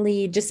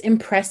currently just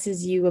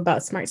impresses you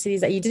about smart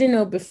cities that you didn't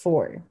know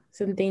before?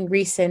 Something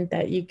recent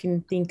that you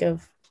can think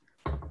of?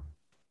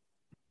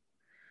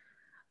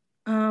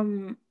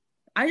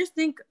 I just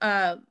think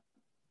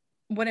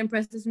what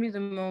impresses me the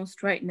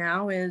most right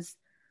now is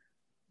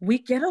we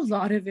get a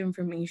lot of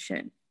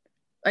information.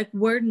 Like,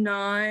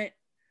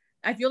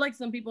 I feel like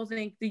some people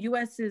think the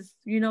US is,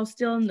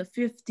 still in the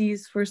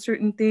 50s for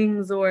certain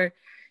things, or,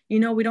 we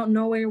don't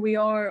know where we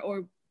are,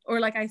 or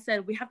like I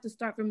said, we have to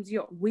start from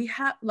zero. We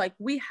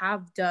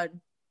have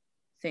done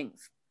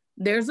things.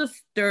 There's a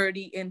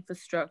sturdy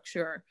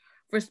infrastructure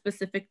for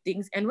specific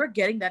things, and we're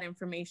getting that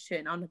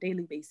information on a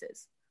daily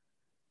basis.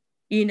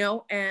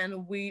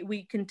 And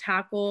we can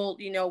tackle,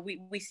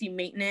 we see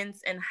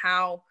maintenance and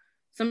how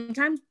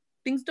sometimes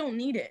things don't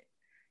need it.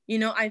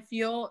 I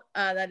feel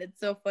that it's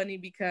so funny,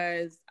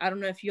 because I don't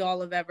know if you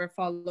all have ever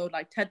followed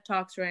like TED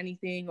Talks or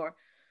anything, or,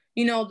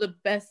 the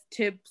best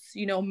tips,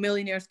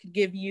 millionaires could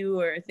give you,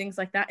 or things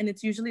like that. And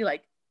it's usually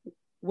like,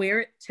 wear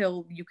it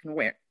till you can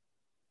wear it.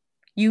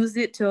 Use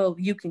it till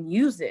you can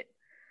use it.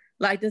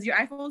 Like, does your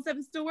iPhone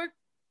 7 still work?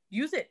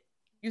 Use it.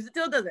 Use it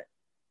till it doesn't.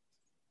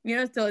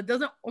 So it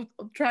doesn't,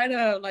 try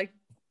to like,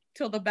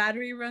 till the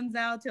battery runs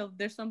out, till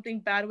there's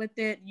something bad with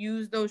it.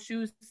 Use those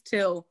shoes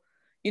till,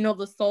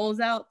 the sole's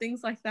out,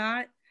 things like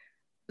that.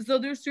 So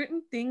there's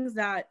certain things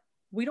that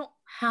we don't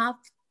have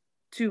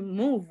to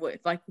move with.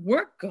 Like,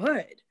 we're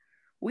good.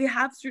 We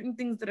have certain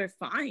things that are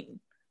fine.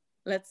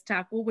 Let's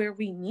tackle where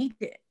we need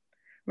it,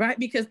 right?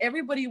 Because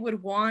everybody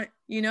would want,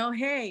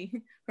 hey,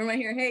 from right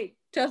here, hey,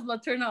 Tesla,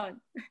 turn on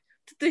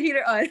the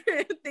heater on,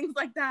 things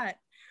like that,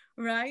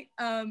 right?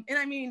 And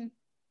I mean,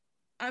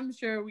 I'm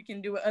sure we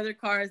can do with other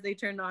cars. They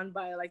turn on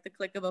by like the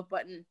click of a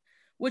button,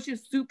 which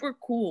is super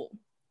cool,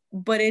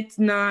 but it's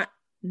not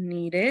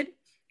needed.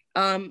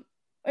 And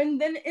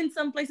then in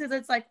some places,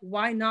 it's like,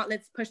 why not?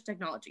 Let's push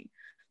technology.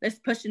 Let's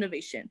push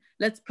innovation.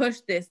 Let's push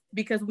this,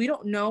 because we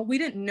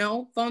didn't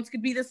know phones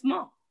could be this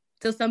small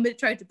till somebody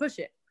tried to push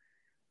it,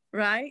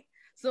 right?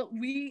 So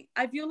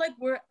I feel like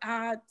we're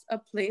at a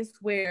place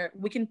where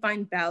we can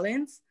find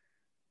balance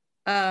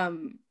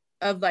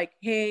of like,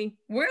 hey,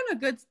 we're in a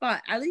good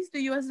spot. At least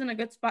the US is in a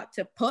good spot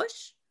to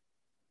push,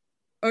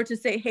 or to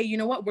say, hey, you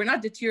know what? We're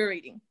not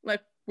deteriorating.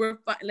 Like, we're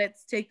fine.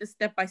 Let's take this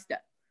step by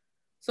step.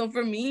 So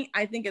for me,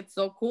 I think it's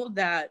so cool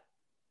that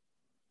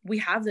we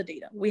have the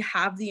data, we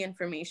have the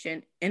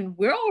information, and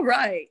we're all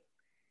right.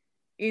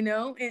 In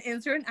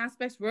certain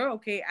aspects, we're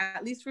okay.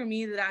 At least for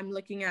me, that I'm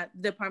looking at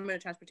the Department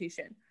of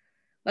Transportation.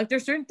 Like,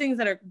 there's certain things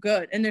that are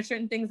good, and there's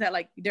certain things that,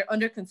 like, they're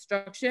under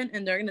construction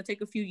and they're going to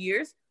take a few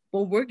years,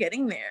 but we're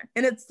getting there.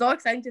 And it's so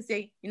exciting to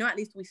say, at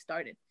least we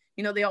started.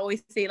 They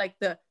always say, like,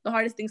 the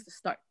hardest things to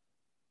start.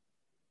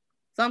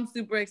 So I'm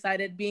super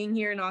excited being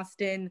here in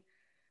Austin.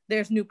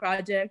 There's new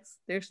projects,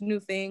 there's new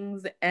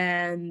things.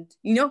 And,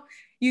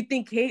 you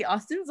think, hey,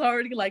 Austin's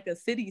already like a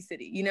city,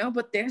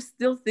 but there's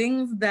still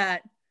things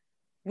that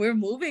we're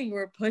moving,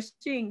 we're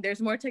pushing. There's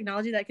more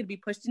technology that could be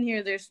pushed in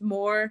here. There's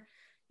more,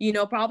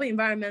 probably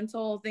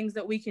environmental things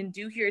that we can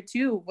do here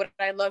too. What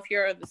I love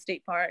here are the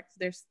state parks.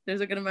 There's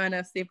a good amount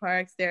of state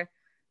parks there.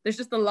 There's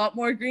just a lot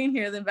more green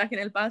here than back in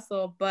El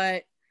Paso,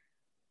 but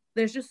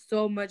there's just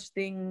so much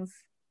things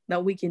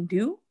that we can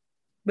do.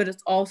 But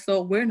it's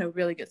also, we're in a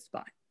really good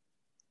spot,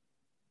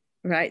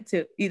 right?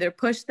 To either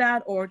push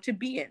that or to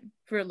be in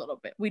for a little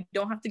bit. We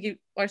don't have to give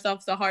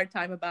ourselves a hard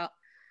time about,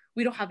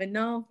 we don't have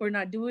enough, we're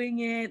not doing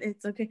it.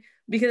 It's okay.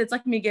 Because it's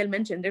like Miguel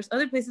mentioned, there's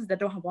other places that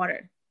don't have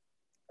water,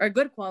 or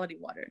good quality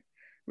water,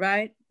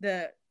 right?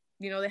 They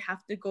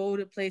have to go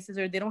to places,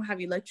 or they don't have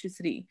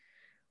electricity,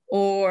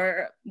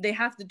 or they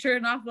have to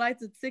turn off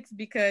lights at 6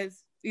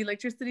 because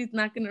electricity is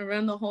not going to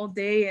run the whole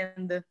day,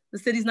 and the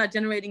city's not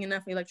generating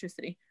enough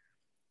electricity,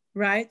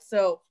 right?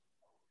 So,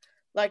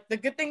 like, the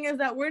good thing is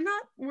that we're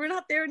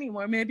not there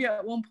anymore. Maybe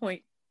at one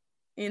point,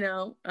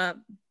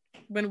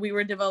 when we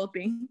were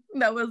developing,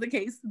 that was the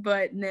case.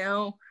 But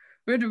now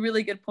we're at a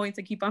really good point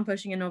to keep on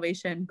pushing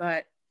innovation,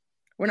 but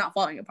we're not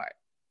falling apart.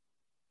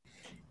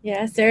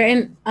 Yeah,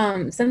 Sarah,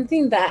 and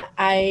something that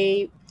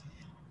I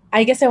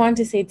guess I wanted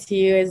to say to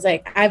you is,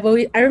 like, I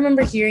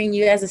remember hearing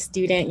you as a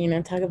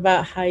student, talk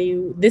about how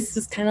this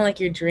was kind of like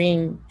your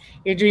dream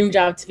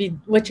job to be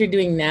what you're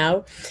doing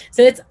now.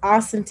 So it's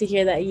awesome to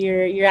hear that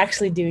you're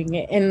actually doing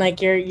it, and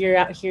like you're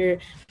out here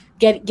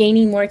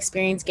gaining more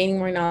experience, gaining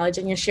more knowledge,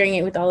 and you're sharing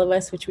it with all of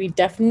us, which we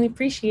definitely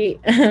appreciate.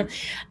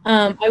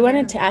 I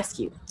wanted to ask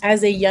you,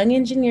 as a young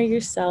engineer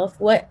yourself,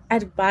 what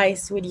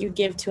advice would you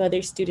give to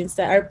other students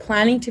that are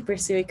planning to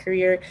pursue a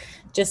career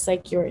just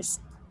like yours?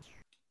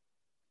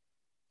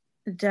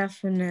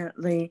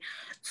 Definitely.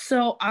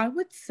 So I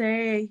would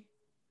say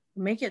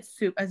make it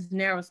as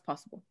narrow as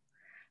possible.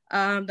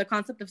 The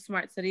concept of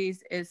smart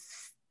cities is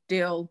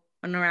still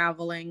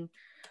unraveling,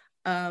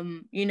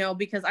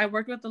 because I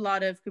worked with a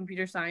lot of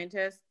computer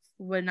scientists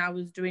when I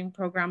was doing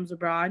programs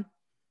abroad,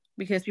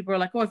 because people were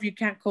like, oh, if you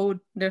can't code,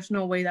 there's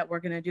no way that we're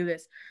going to do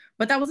this.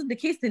 But that wasn't the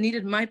case. They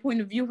needed my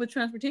point of view with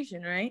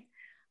transportation, right?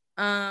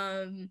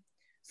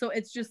 So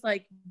it's just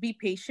like, be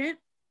patient,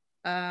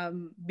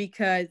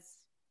 because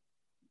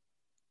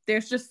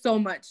there's just so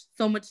much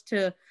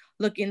to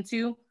look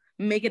into.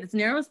 Make it as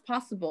narrow as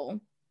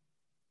possible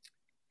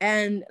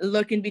and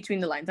look in between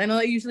the lines. I know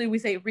that usually we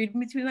say read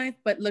between the lines,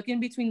 but look in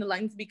between the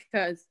lines,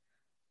 because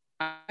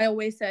I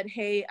always said,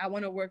 hey, I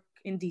want to work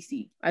in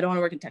DC. I don't want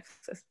to work in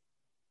Texas.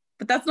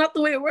 But that's not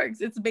the way it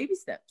works. It's baby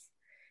steps.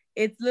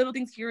 It's little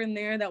things here and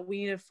there that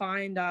we need to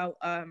find out.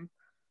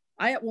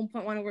 I at one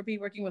point want to be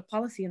working with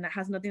policy, and that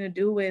has nothing to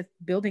do with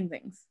building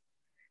things,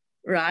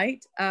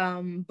 right?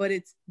 But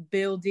it's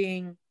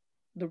building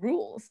the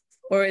rules,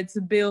 or it's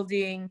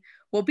building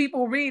what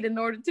people read in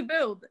order to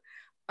build.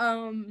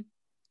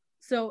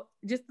 So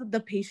just the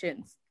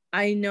patience.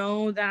 I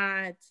know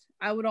that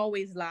I would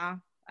always laugh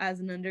as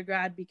an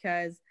undergrad,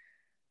 because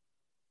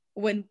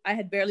when I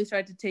had barely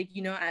started to take,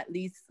 at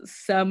least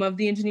some of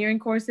the engineering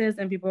courses,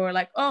 and people were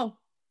like, oh,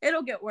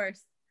 it'll get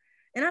worse.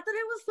 And I thought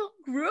it was so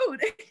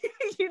rude.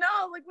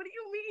 Like, what do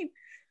you mean?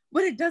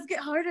 But it does get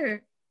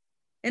harder.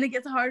 And it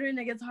gets harder and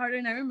it gets harder.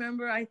 And I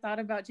remember I thought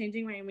about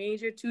changing my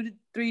major 2 to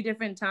 3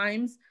 different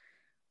times,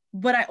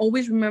 but I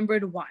always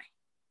remembered why.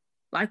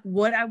 Like,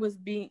 what I was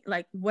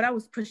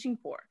pushing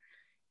for,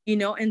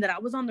 and that I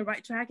was on the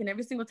right track. And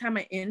every single time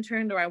I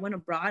interned or I went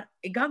abroad,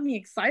 it got me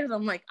excited.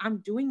 I'm like, I'm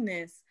doing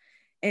this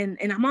and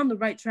I'm on the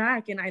right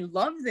track. And I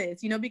love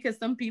this, because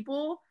some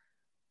people,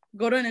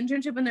 go to an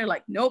internship and they're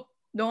like, nope,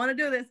 don't want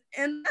to do this.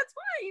 And that's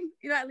fine.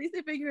 You know, at least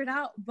they figure it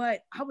out.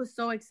 But I was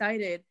so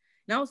excited.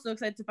 And I was so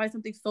excited to find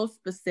something so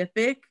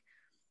specific.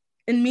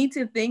 And me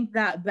to think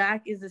that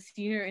back as a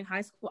senior in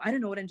high school, I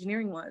didn't know what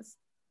engineering was.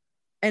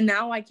 And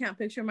now I can't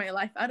picture my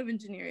life out of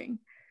engineering,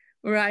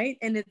 right?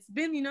 And it's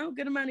been, you know, a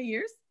good amount of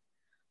years.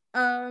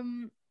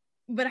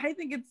 But I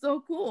think it's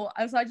so cool.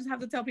 So I just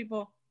have to tell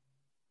people,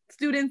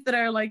 students that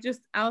are like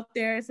just out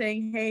there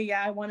saying, hey,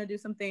 yeah, I want to do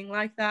something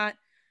like that,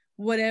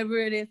 whatever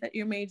it is that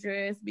your major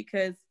is,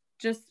 because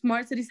just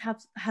smart cities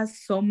has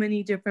so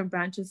many different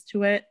branches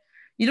to it.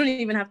 You don't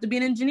even have to be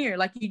an engineer.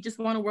 Like, you just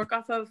want to work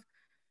off of,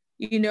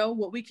 you know,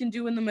 what we can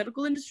do in the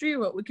medical industry or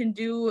what we can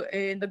do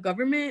in the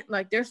government.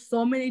 Like, there's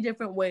so many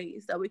different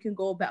ways that we can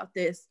go about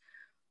this,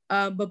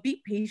 but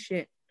be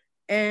patient.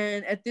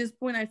 And at this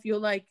point, I feel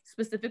like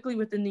specifically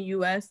within the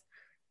US,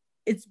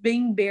 it's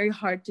been very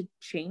hard to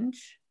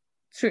change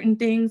certain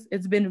things.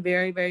 It's been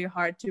very, very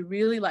hard to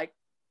really like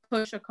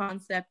push a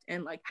concept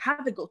and like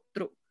have it go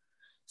through.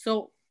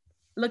 So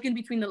look in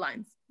between the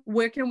lines.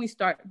 Where can we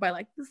start? By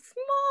like the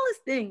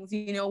smallest things,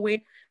 you know,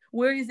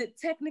 where is it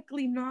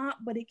technically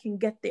not, but it can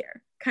get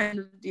there kind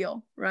of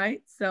deal,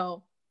 right?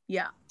 So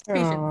yeah,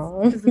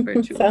 patience is a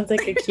virtue. Sounds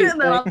like a cute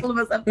that all of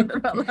us have to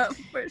develop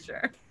for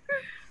sure.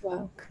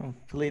 Wow.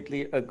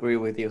 Completely agree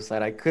with you,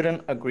 Sarah. I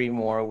couldn't agree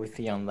more with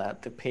you on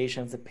that. The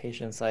patience.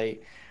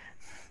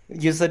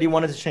 You said you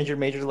wanted to change your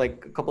major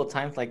like a couple of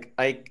times. Like,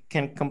 I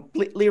can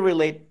completely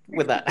relate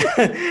with that.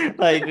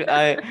 Like,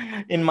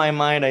 in my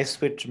mind, I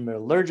switched to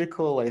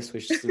metallurgical, I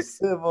switched to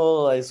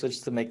civil, I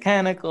switched to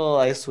mechanical,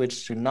 I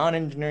switched to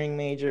non-engineering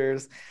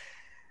majors.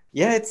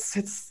 Yeah,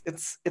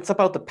 it's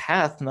about the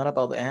path, not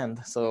about the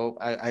end. So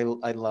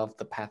I love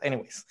the path.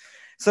 Anyways,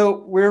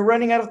 so we're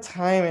running out of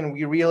time, and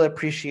we really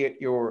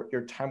appreciate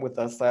your time with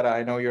us, Sarah.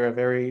 I know you're a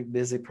very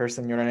busy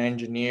person. You're an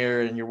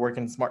engineer and you're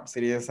working in smart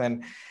cities,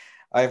 and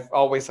I've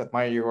always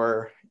admired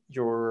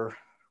your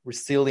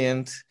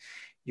resilient,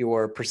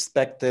 your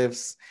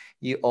perspectives.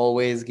 You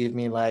always give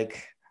me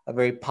like a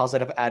very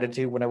positive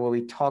attitude whenever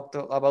we talk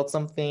about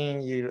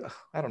something.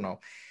 I don't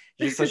know,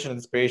 you're such an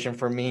inspiration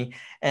for me.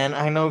 And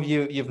I know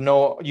you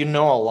know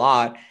a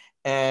lot.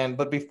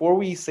 But before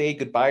we say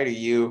goodbye to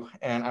you,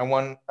 and I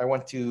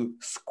want to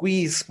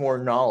squeeze more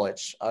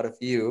knowledge out of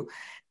you,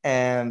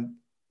 and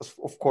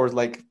of course,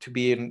 like to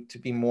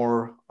be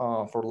more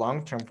for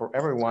long term for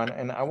everyone.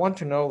 And I want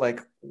to know,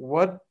 like,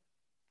 what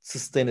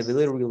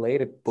sustainability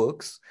related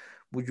books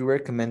would you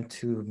recommend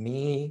to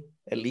me,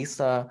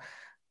 Elisa,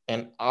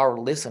 and our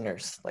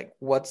listeners? Like,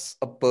 what's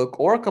a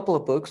book or a couple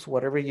of books,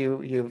 whatever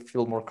you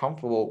feel more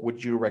comfortable,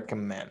 would you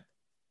recommend?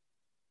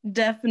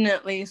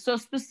 Definitely. So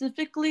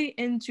specifically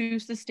into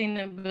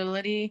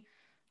sustainability,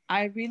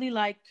 I really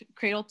like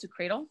Cradle to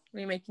Cradle,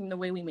 Remaking the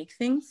Way We Make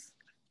Things,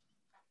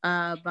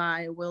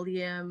 by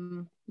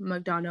William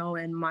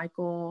McDonough and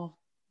Michael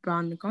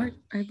Braungart,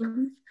 I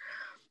believe.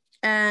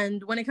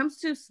 And when it comes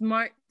to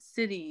smart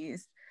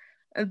cities,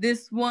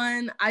 this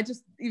one, I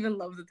just even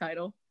love the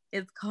title.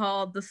 It's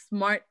called The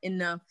Smart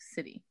Enough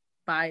City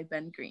by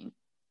Ben Green.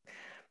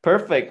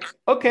 Perfect.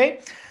 Okay.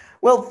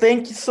 Well,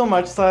 thank you so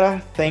much,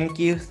 Sarah. Thank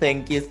you.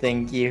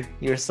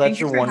 You're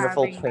such a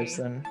wonderful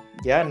person.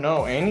 Yeah,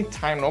 no,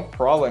 anytime, no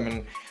problem.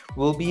 And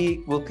we'll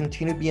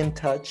continue to be in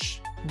touch.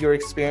 Your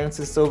experience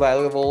is so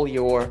valuable.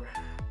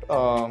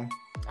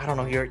 I don't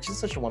know, you're just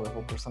such a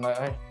wonderful person.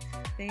 I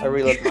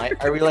really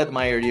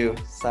admire you,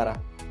 Sarah.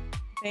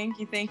 Thank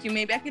you.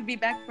 Maybe I could be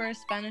back for a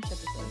Spanish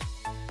episode.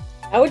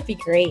 That would be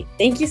great.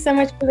 Thank you so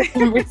much for the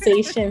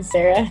conversation,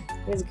 Sarah.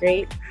 It was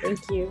great.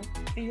 Thank you.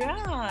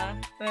 Yeah,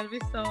 that'd be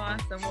so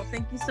awesome. Well,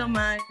 thank you so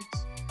much.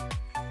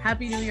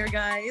 Happy New Year,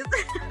 guys.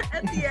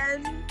 At the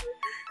end,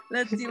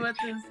 let's see what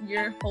this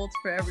year holds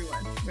for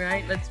everyone,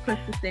 right? Let's push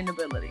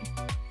sustainability.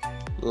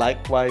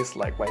 Likewise.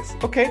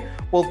 Okay,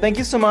 well, thank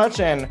you so much,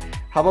 and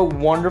have a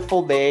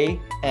wonderful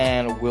day,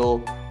 and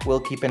we'll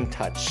keep in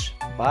touch.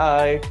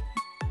 Bye.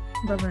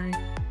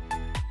 Bye-bye.